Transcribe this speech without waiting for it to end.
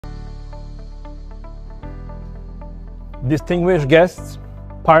distinguished guests,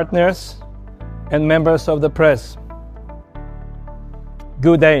 partners, and members of the press.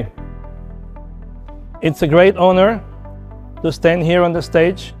 Good day. It's a great honor to stand here on the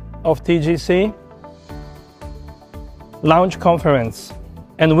stage of TGC Launch Conference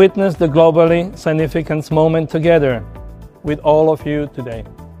and witness the globally significant moment together with all of you today.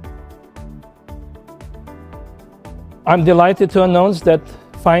 I'm delighted to announce that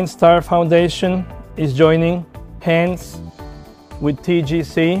Finestar Foundation is joining hands with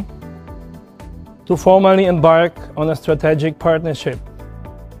TGC to formally embark on a strategic partnership,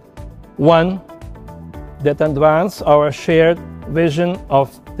 one that advances our shared vision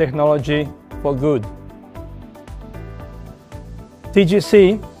of technology for good.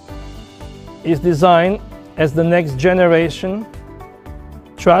 TGC is designed as the next generation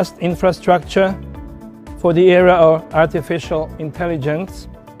trust infrastructure for the era of artificial intelligence,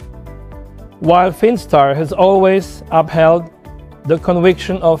 while Finestar has always upheld the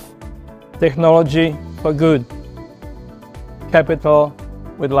conviction of technology for good, capital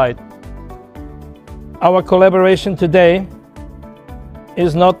with light. Our collaboration today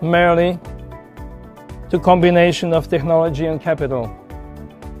is not merely the combination of technology and capital.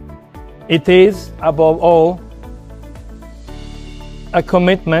 It is, above all, a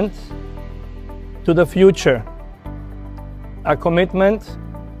commitment to the future, a commitment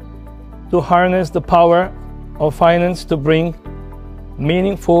to harness the power of finance to bring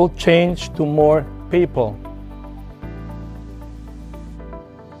meaningful change to more people.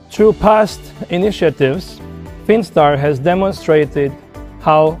 Through past initiatives, Finestar has demonstrated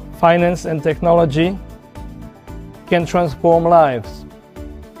how finance and technology can transform lives.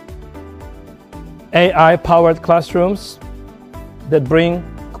 AI-powered classrooms that bring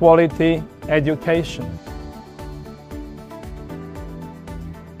quality education.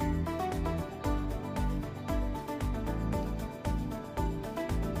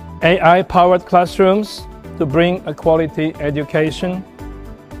 AI-powered classrooms to bring a quality education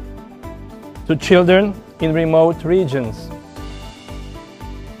to children in remote regions.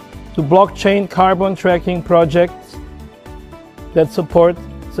 To blockchain carbon tracking projects that support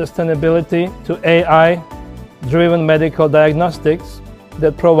sustainability, to AI-driven medical diagnostics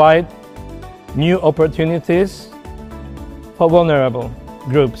that provide new opportunities for vulnerable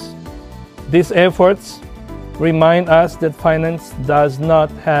groups. These efforts remind us that finance does not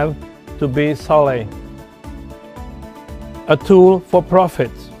have to be solely a tool for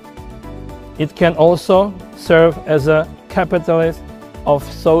profit. It can also serve as a catalyst of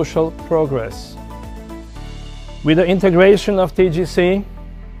social progress. With the integration of TGC,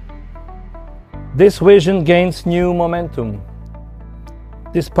 this vision gains new momentum.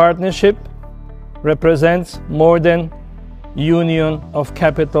 This partnership represents more than union of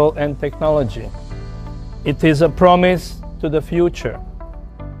capital and technology. It is a promise to the future,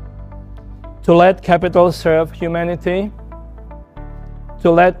 to let capital serve humanity, to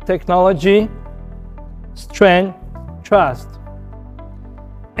let technology strengthen trust,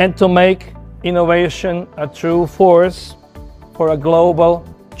 and to make innovation a true force for a global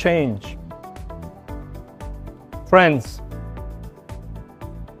change. Friends,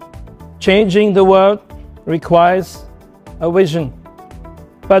 changing the world requires a vision,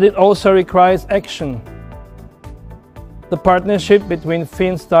 but it also requires action. The partnership between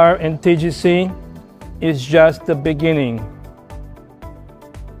Finestar and TGC is just the beginning.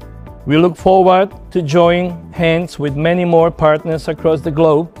 We look forward to joining hands with many more partners across the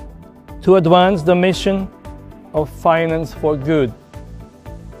globe to advance the mission of finance for good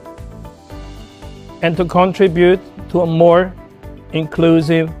and to contribute to a more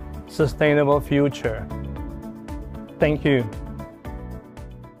inclusive, sustainable future. Thank you.